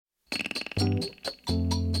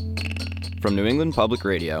From New England Public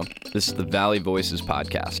Radio, this is the Valley Voices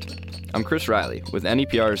podcast. I'm Chris Riley with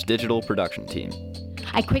NEPR's digital production team.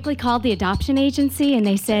 I quickly called the adoption agency and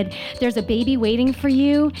they said, there's a baby waiting for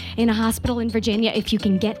you in a hospital in Virginia if you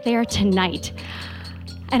can get there tonight.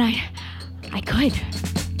 And I could.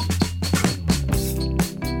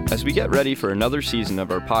 As we get ready for another season of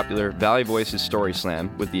our popular Valley Voices Story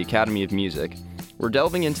Slam with the Academy of Music, we're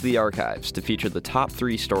delving into the archives to feature the top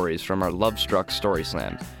 3 stories from our Love Struck Story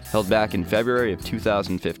Slam, held back in February of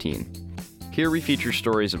 2015. Here we feature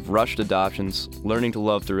stories of rushed adoptions, learning to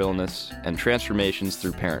love through illness, and transformations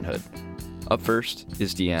through parenthood. Up first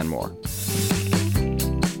is Deanne Moore.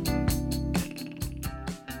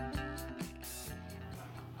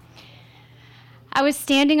 I was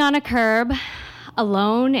standing on a curb,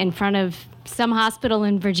 alone in front of some hospital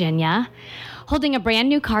in Virginia, holding a brand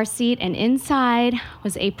new car seat, and inside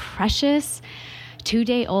was a precious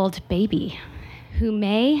 2-day-old baby who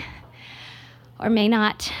may or may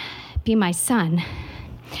not be my son.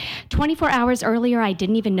 24 hours earlier, I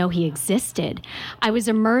didn't even know he existed. I was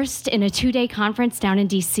immersed in a 2-day conference down in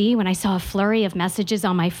DC when I saw a flurry of messages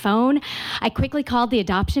on my phone. I quickly called the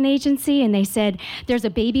adoption agency and they said, there's a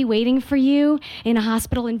baby waiting for you in a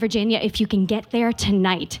hospital in Virginia if you can get there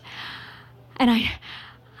tonight. And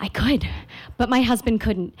I could, but my husband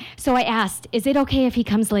couldn't. So I asked, is it okay if he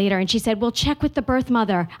comes later? And she said, well, check with the birth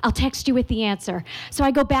mother. I'll text you with the answer. So I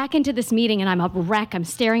go back into this meeting and I'm a wreck. I'm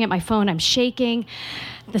staring at my phone. I'm shaking.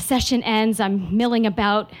 The session ends. I'm milling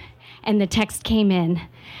about and the text came in.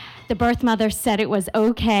 The birth mother said it was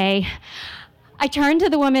okay. I turned to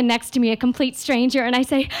the woman next to me, a complete stranger, and I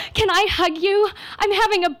say, can I hug you? I'm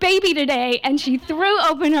having a baby today. And she threw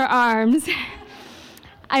open her arms.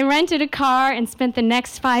 I rented a car and spent the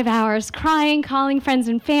next 5 hours crying, calling friends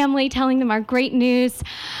and family, telling them our great news.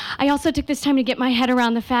 I also took this time to get my head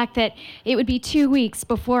around the fact that it would be 2 weeks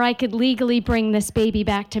before I could legally bring this baby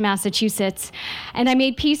back to Massachusetts. And I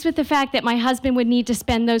made peace with the fact that my husband would need to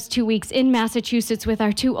spend those 2 weeks in Massachusetts with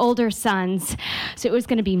our 2 older sons. So it was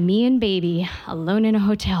going to be me and baby alone in a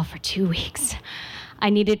hotel for 2 weeks. I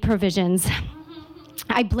needed provisions.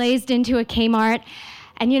 I blazed into a Kmart.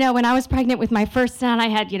 And, when I was pregnant with my first son, I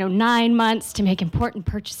had, 9 months to make important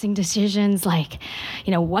purchasing decisions like,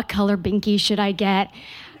 what color binky should I get?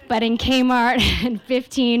 But in Kmart, in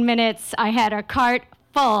 15 minutes, I had a cart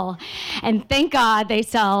full. And thank God they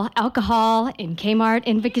sell alcohol in Kmart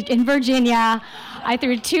in Virginia. I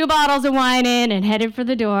threw 2 bottles of wine in and headed for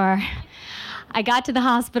the door. I got to the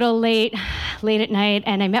hospital late at night,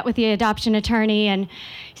 and I met with the adoption attorney, and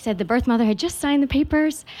he said the birth mother had just signed the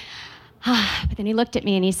papers. But then he looked at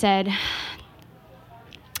me and he said,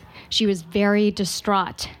 she was very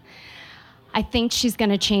distraught. I think she's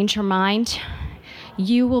going to change her mind.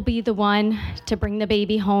 You will be the one to bring the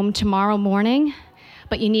baby home tomorrow morning,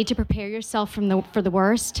 but you need to prepare yourself for the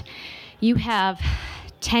worst. You have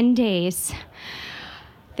 10 days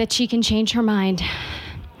that she can change her mind.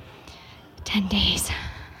 10 days.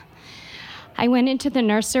 I went into the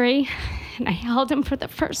nursery and I held him for the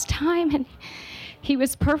first time, and he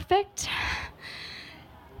was perfect,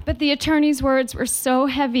 but the attorney's words were so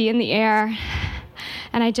heavy in the air,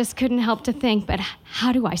 and I just couldn't help to think, but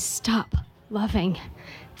how do I stop loving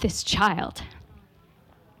this child?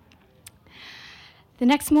 The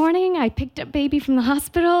next morning, I picked up baby from the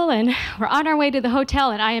hospital, and we're on our way to the hotel,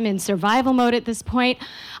 and I am in survival mode at this point.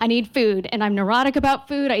 I need food, and I'm neurotic about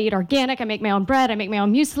food. I eat organic. I make my own bread. I make my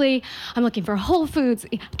own muesli. I'm looking for Whole Foods,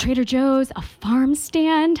 Trader Joe's, a farm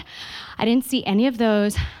stand. I didn't see any of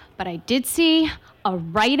those, but I did see a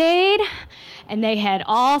Rite Aid, and they had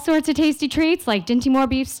all sorts of tasty treats like Dinty Moore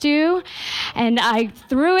beef stew, and I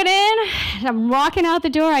threw it in. I'm walking out the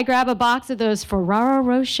door. I grab a box of those Ferrero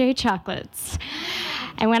Rocher chocolates.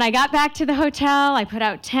 And when I got back to the hotel, I put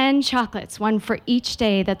out 10 chocolates, one for each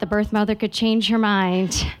day that the birth mother could change her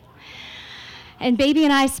mind. And baby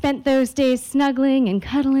and I spent those days snuggling and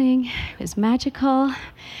cuddling. It was magical. And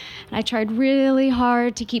I tried really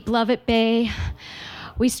hard to keep love at bay.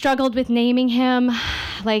 We struggled with naming him,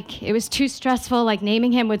 like it was too stressful, like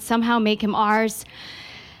naming him would somehow make him ours.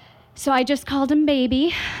 So I just called him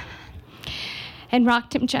baby and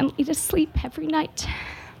rocked him gently to sleep every night.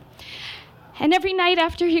 And every night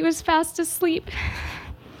after he was fast asleep,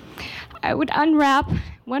 I would unwrap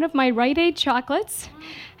one of my Rite Aid chocolates,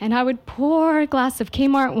 and I would pour a glass of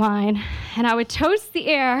Kmart wine, and I would toast the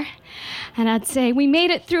air, and I'd say, we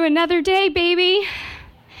made it through another day, baby.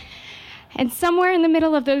 And somewhere in the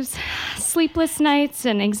middle of those sleepless nights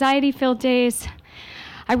and anxiety-filled days,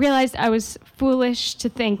 I realized I was foolish to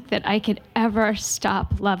think that I could ever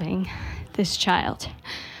stop loving this child.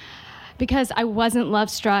 Because I wasn't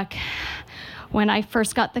love-struck, when I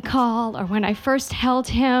first got the call, or when I first held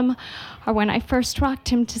him, or when I first rocked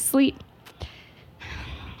him to sleep.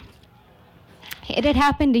 It had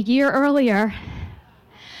happened a year earlier,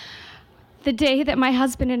 the day that my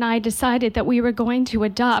husband and I decided that we were going to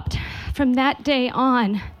adopt. From that day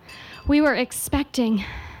on, we were expecting,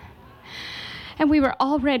 and we were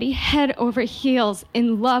already head over heels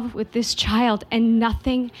in love with this child, and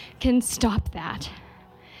nothing can stop that.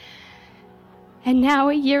 And now,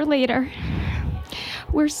 a year later,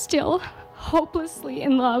 we're still hopelessly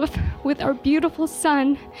in love with our beautiful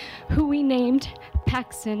son, who we named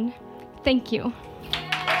Paxson. Thank you.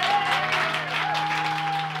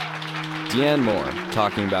 Deanne Moore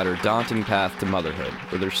talking about her daunting path to motherhood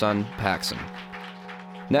with her son, Paxson.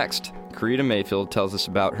 Next, Karita Mayfield tells us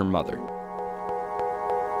about her mother.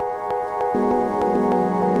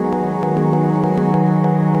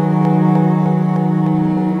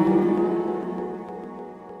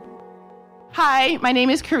 Hi, my name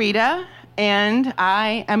is Karita, and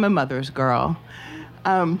I am a mother's girl.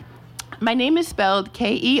 My name is spelled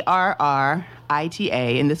Kerrita,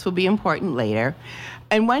 and this will be important later.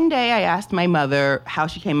 And one day I asked my mother how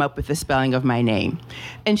she came up with the spelling of my name.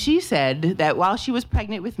 And she said that while she was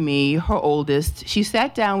pregnant with me, her oldest, she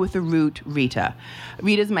sat down with the root Rita.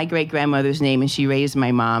 Rita's my great-grandmother's name, and she raised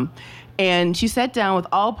my mom. And she sat down with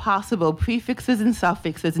all possible prefixes and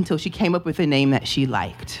suffixes until she came up with a name that she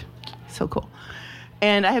liked. So cool.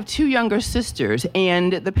 And I have two younger sisters,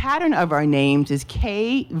 and the pattern of our names is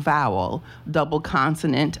K vowel, double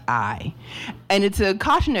consonant I. And it's a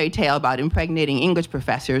cautionary tale about impregnating English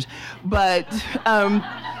professors, but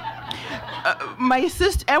my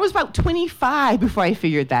sister, I was about 25 before I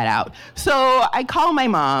figured that out. So I call my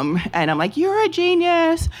mom, and I'm like, "You're a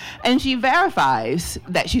genius." And she verifies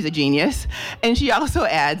that she's a genius, and she also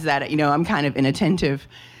adds that, I'm kind of inattentive.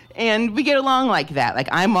 And we get along like that. Like,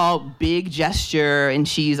 I'm all big gesture, and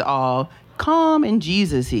she's all calm and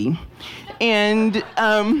Jesus-y. And,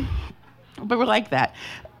 but we're like that.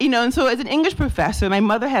 And so as an English professor, my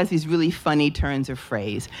mother has these really funny turns of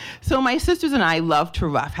phrase. So my sisters and I love to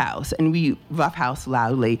roughhouse, and we roughhouse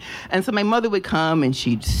loudly. And so my mother would come, and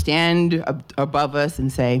she'd stand above us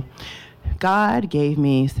and say, "God gave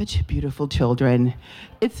me such beautiful children.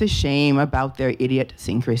 It's a shame about their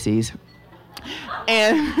idiosyncrasies."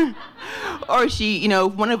 And, or she,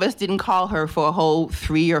 one of us didn't call her for a whole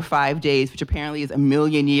 3 or 5 days, which apparently is a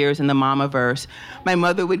million years in the mamaverse. My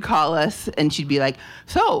mother would call us, and she'd be like,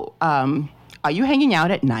 "So, are you hanging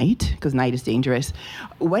out at night? Because night is dangerous.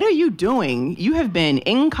 What are you doing? You have been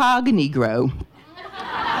incognito."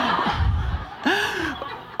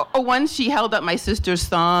 Or once she held up my sister's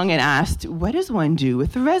thong and asked, "What does one do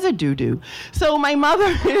with the residue?" So my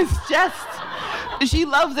mother is just... She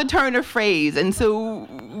loves a turn of phrase, and so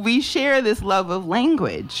we share this love of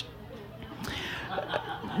language.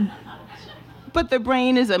 But the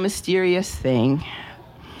brain is a mysterious thing.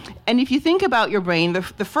 And if you think about your brain, the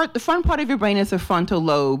front part of your brain is the frontal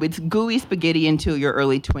lobe. It's gooey spaghetti until your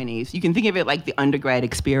early 20s. You can think of it like the undergrad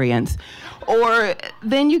experience. Or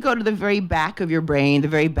then you go to the very back of your brain, the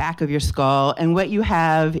very back of your skull, and what you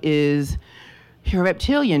have is your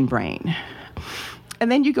reptilian brain.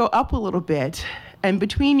 And then you go up a little bit, and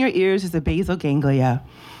between your ears is the basal ganglia.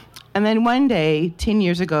 And then one day, 10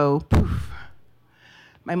 years ago, poof,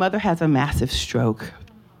 my mother has a massive stroke.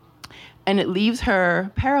 And it leaves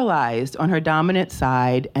her paralyzed on her dominant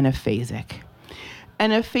side and aphasic.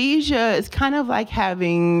 And aphasia is kind of like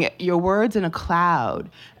having your words in a cloud.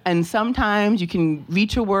 And sometimes you can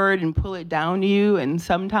reach a word and pull it down to you, and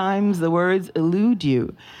sometimes the words elude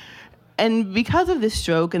you. And because of this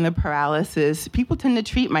stroke and the paralysis, people tend to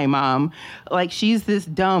treat my mom like she's this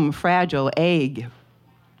dumb, fragile egg.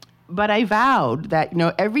 But I vowed that,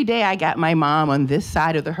 every day I got my mom on this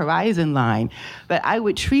side of the horizon line, that I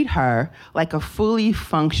would treat her like a fully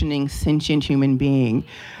functioning, sentient human being.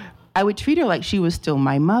 I would treat her like she was still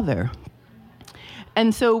my mother.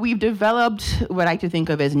 And so we've developed what I like to think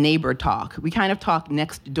of as neighbor talk. We kind of talk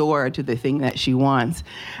next door to the thing that she wants.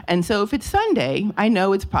 And so if it's Sunday, I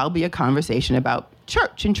know it's probably a conversation about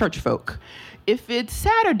church and church folk. If it's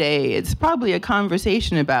Saturday, it's probably a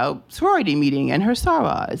conversation about sorority meeting and her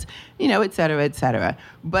sorors, et cetera, et cetera.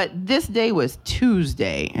 But this day was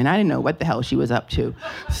Tuesday, and I didn't know what the hell she was up to.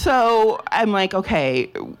 So I'm like, okay,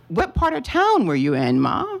 what part of town were you in,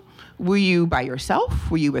 Ma? Were you by yourself?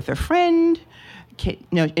 Were you with a friend?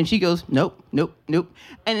 And she goes, nope. And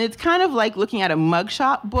it's kind of like looking at a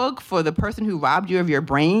mugshot book for the person who robbed you of your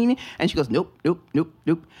brain. And she goes, nope.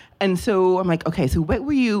 And so I'm like, okay, so what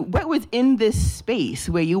was in this space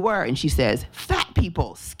where you were? And she says, fat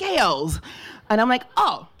people, scales. And I'm like,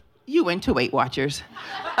 oh, you went to Weight Watchers.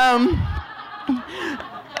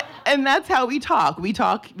 And that's how we talk. We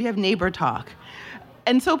have neighbor talk.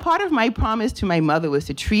 And so part of my promise to my mother was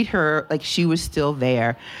to treat her like she was still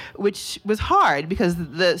there, which was hard because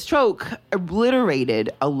the stroke obliterated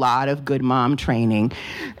a lot of good mom training.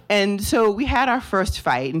 And so we had our first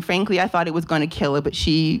fight, and frankly, I thought it was going to kill her, but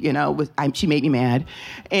she, she made me mad.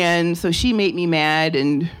 And so she made me mad,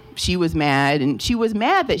 and she was mad, and she was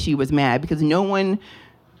mad that she was mad because no one,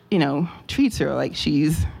 treats her like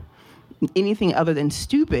she's anything other than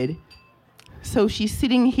stupid. So she's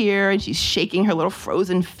sitting here and she's shaking her little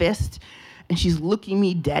frozen fist and she's looking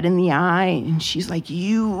me dead in the eye and she's like,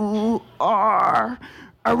 "You are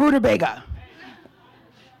a rutabaga."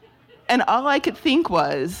 And all I could think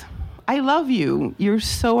was, "I love you. You're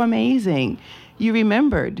so amazing. You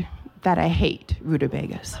remembered that I hate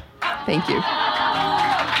rutabagas." Thank you.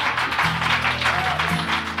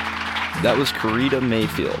 That was Karita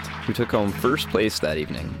Mayfield, who took home first place that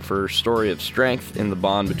evening for her story of strength in the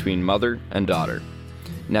bond between mother and daughter.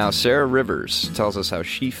 Now Sarah Rivers tells us how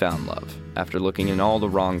she found love after looking in all the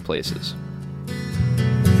wrong places.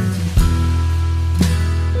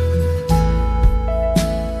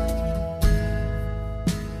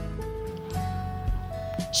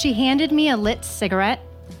 She handed me a lit cigarette,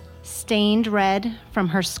 stained red from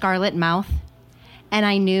her scarlet mouth, and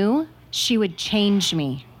I knew she would change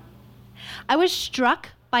me. I was struck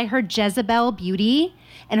by her Jezebel beauty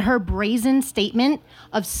and her brazen statement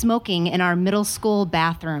of smoking in our middle school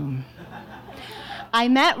bathroom. I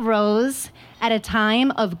met Rose at a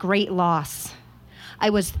time of great loss. I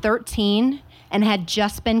was 13 and had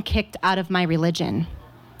just been kicked out of my religion.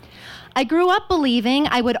 I grew up believing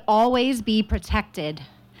I would always be protected.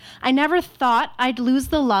 I never thought I'd lose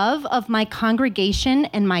the love of my congregation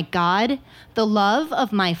and my God, the love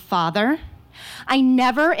of my Father. I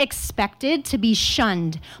never expected to be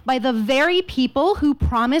shunned by the very people who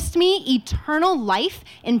promised me eternal life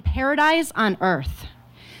in paradise on earth.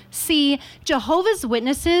 See, Jehovah's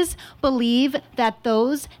Witnesses believe that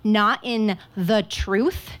those not in the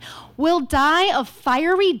truth will die a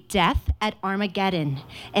fiery death at Armageddon,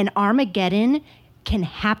 and Armageddon can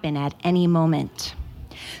happen at any moment.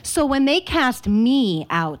 So when they cast me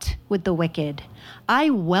out with the wicked, I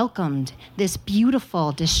welcomed this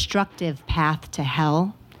beautiful, destructive path to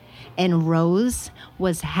hell, and Rose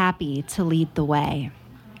was happy to lead the way.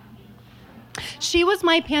 She was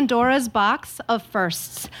my Pandora's box of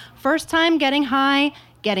firsts. First time getting high,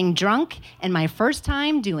 getting drunk, and my first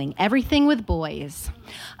time doing everything with boys.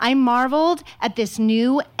 I marveled at this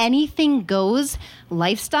new anything goes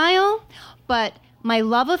lifestyle, but my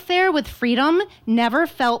love affair with freedom never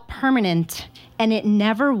felt permanent, and it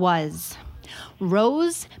never was.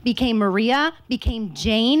 Rose became Maria, became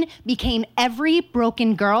Jane, became every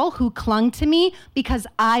broken girl who clung to me because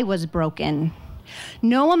I was broken.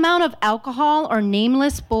 No amount of alcohol or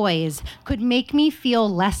nameless boys could make me feel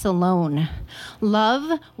less alone.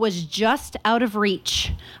 Love was just out of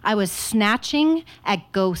reach. I was snatching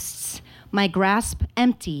at ghosts, my grasp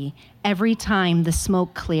empty every time the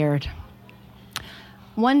smoke cleared.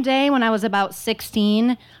 One day when I was about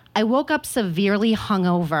 16, I woke up severely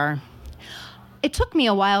hungover. It took me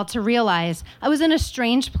a while to realize I was in a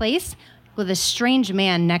strange place with a strange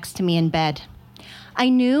man next to me in bed. I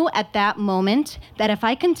knew at that moment that if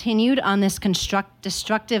I continued on this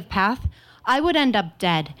destructive path, I would end up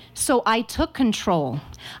dead. So I took control.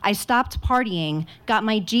 I stopped partying, got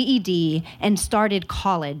my GED, and started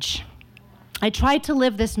college. I tried to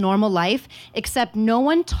live this normal life, except no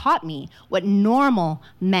one taught me what normal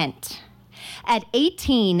meant. At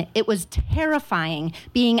 18, it was terrifying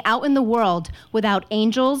being out in the world without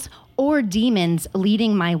angels or demons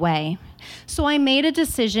leading my way. So I made a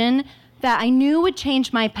decision that I knew would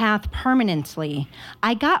change my path permanently.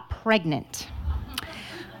 I got pregnant.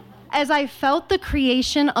 As I felt the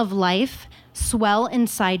creation of life swell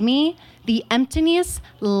inside me, the emptiness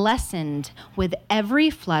lessened with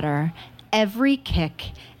every flutter, every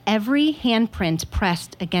kick, every handprint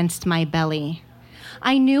pressed against my belly.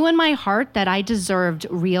 I knew in my heart that I deserved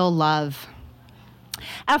real love.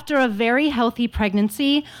 After a very healthy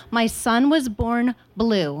pregnancy, my son was born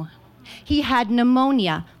blue. He had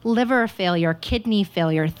pneumonia, liver failure, kidney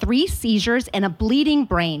failure, 3 seizures, and a bleeding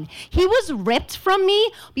brain. He was ripped from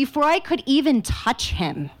me before I could even touch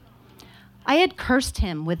him. I had cursed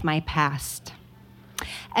him with my past.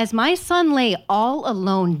 As my son lay all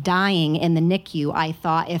alone dying in the NICU, I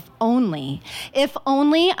thought, if only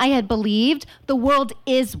I had believed the world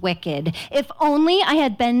is wicked. If only I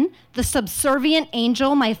had been the subservient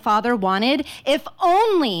angel my father wanted. If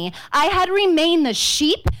only I had remained the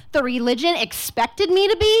sheep the religion expected me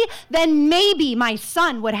to be, then maybe my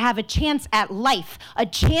son would have a chance at life, a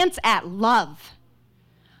chance at love.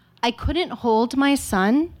 I couldn't hold my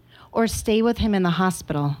son or stay with him in the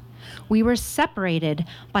hospital. We were separated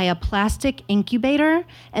by a plastic incubator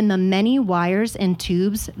and the many wires and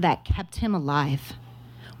tubes that kept him alive.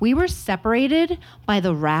 We were separated by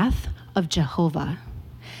the wrath of Jehovah.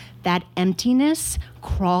 That emptiness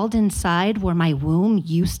crawled inside where my womb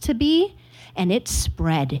used to be, and it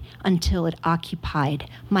spread until it occupied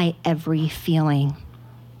my every feeling.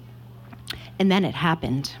 And then it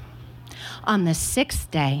happened. On the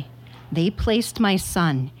 6th day, they placed my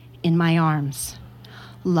son in my arms.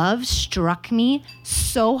 Love struck me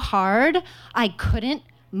so hard, I couldn't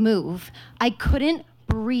move. I couldn't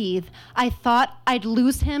breathe. I thought I'd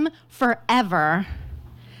lose him forever.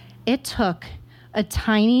 It took a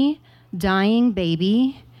tiny, dying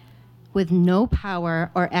baby with no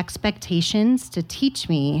power or expectations to teach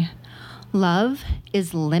me love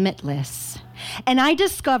is limitless. And I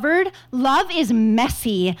discovered love is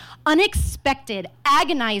messy, unexpected,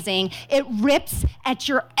 agonizing. It rips at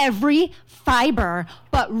your every fiber,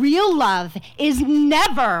 but real love is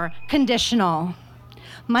never conditional.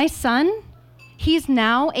 My son, he's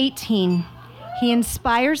now 18. He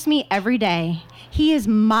inspires me every day. He is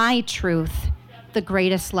my truth, the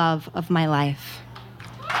greatest love of my life.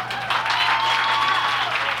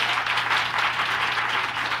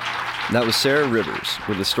 That was Sarah Rivers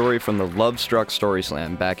with a story from the Love Struck Story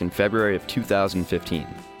Slam back in February of 2015.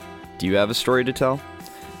 Do you have a story to tell?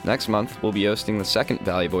 Next month, we'll be hosting the second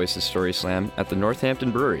Valley Voices Story Slam at the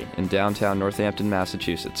Northampton Brewery in downtown Northampton,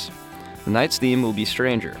 Massachusetts. The night's theme will be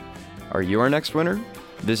Stranger. Are you our next winner?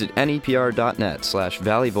 Visit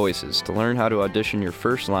nepr.net/valleyvoices to learn how to audition your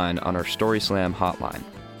first line on our Story Slam hotline.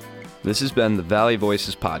 This has been the Valley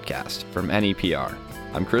Voices podcast from NEPR.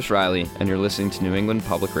 I'm Chris Riley, and you're listening to New England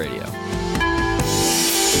Public Radio.